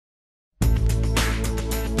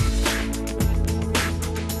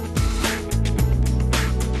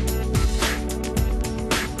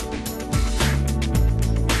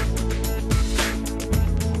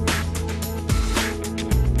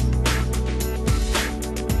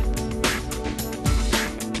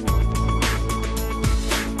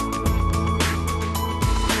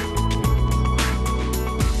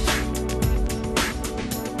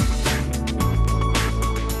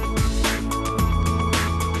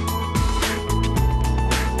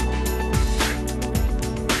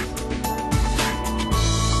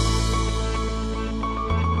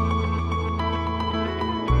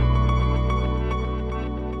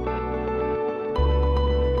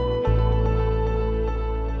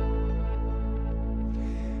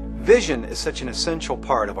Vision is such an essential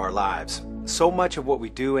part of our lives. So much of what we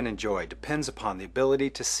do and enjoy depends upon the ability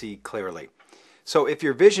to see clearly. So if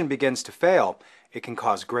your vision begins to fail, it can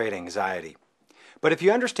cause great anxiety. But if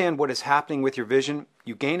you understand what is happening with your vision,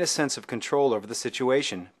 you gain a sense of control over the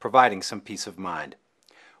situation, providing some peace of mind.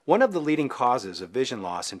 One of the leading causes of vision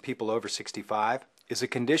loss in people over 65 is a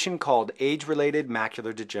condition called age-related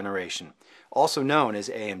macular degeneration, also known as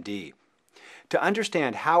AMD. To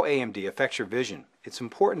understand how AMD affects your vision, it's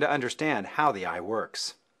important to understand how the eye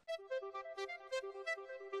works.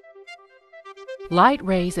 Light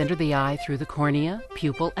rays enter the eye through the cornea,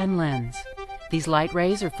 pupil, and lens. These light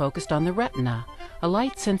rays are focused on the retina, a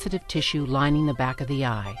light-sensitive tissue lining the back of the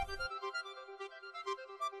eye.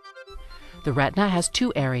 The retina has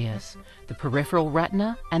two areas, the peripheral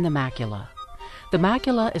retina and the macula. The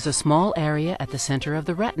macula is a small area at the center of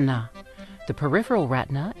the retina. The peripheral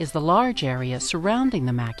retina is the large area surrounding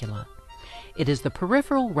the macula. It is the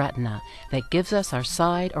peripheral retina that gives us our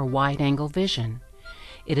side or wide-angle vision.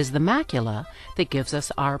 It is the macula that gives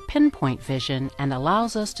us our pinpoint vision and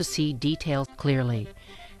allows us to see details clearly,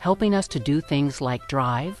 helping us to do things like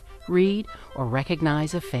drive, read, or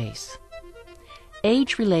recognize a face.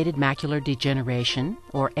 Age-related macular degeneration,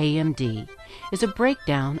 or AMD, is a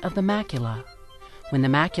breakdown of the macula. When the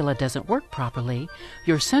macula doesn't work properly,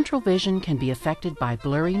 your central vision can be affected by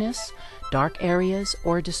blurriness, dark areas,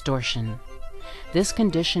 or distortion. This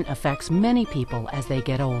condition affects many people as they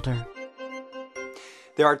get older.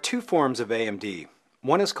 There are two forms of AMD.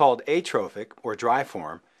 One is called atrophic, or dry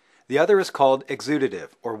form. The other is called exudative,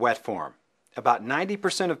 or wet form. About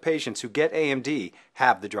 90% of patients who get AMD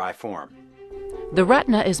have the dry form. The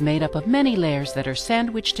retina is made up of many layers that are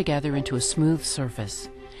sandwiched together into a smooth surface.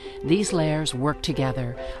 These layers work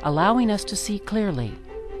together, allowing us to see clearly.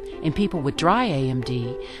 In people with dry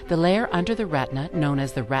AMD, the layer under the retina, known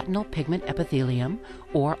as the retinal pigment epithelium,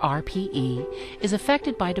 or RPE, is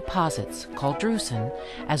affected by deposits, called drusen,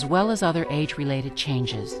 as well as other age-related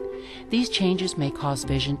changes. These changes may cause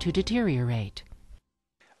vision to deteriorate.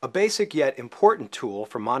 A basic yet important tool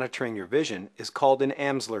for monitoring your vision is called an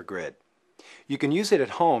Amsler grid. You can use it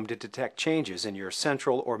at home to detect changes in your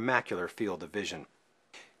central or macular field of vision.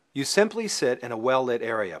 You simply sit in a well-lit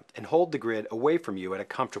area and hold the grid away from you at a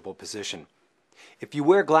comfortable position. If you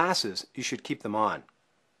wear glasses, you should keep them on.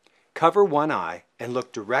 Cover one eye and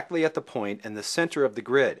look directly at the point in the center of the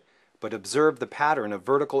grid, but observe the pattern of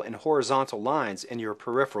vertical and horizontal lines in your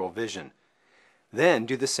peripheral vision. Then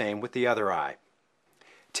do the same with the other eye.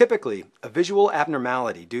 Typically, a visual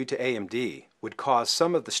abnormality due to AMD would cause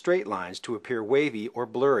some of the straight lines to appear wavy or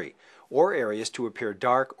blurry, or areas to appear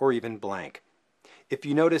dark or even blank. If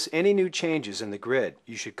you notice any new changes in the grid,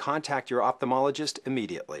 you should contact your ophthalmologist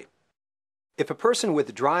immediately. If a person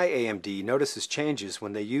with dry AMD notices changes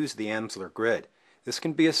when they use the Amsler grid, this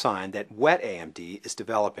can be a sign that wet AMD is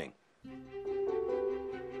developing.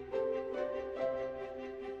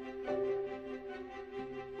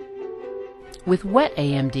 With wet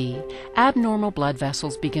AMD, abnormal blood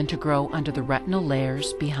vessels begin to grow under the retinal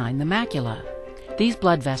layers behind the macula. These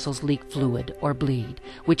blood vessels leak fluid or bleed,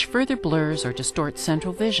 which further blurs or distorts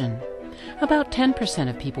central vision. About 10%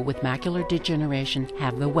 of people with macular degeneration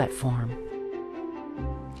have the wet form.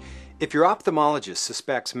 If your ophthalmologist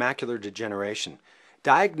suspects macular degeneration,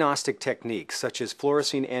 diagnostic techniques such as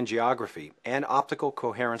fluorescein angiography and optical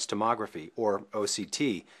coherence tomography, or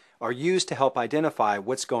OCT, are used to help identify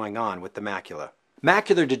what's going on with the macula.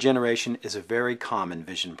 Macular degeneration is a very common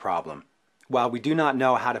vision problem. While we do not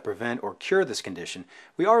know how to prevent or cure this condition,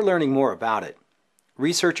 we are learning more about it.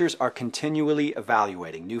 Researchers are continually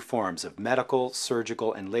evaluating new forms of medical,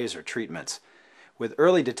 surgical, and laser treatments. With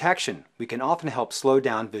early detection, we can often help slow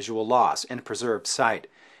down visual loss and preserve sight,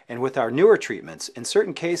 and with our newer treatments, in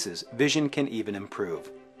certain cases, vision can even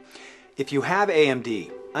improve. If you have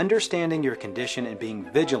AMD, understanding your condition and being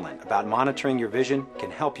vigilant about monitoring your vision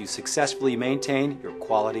can help you successfully maintain your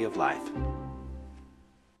quality of life.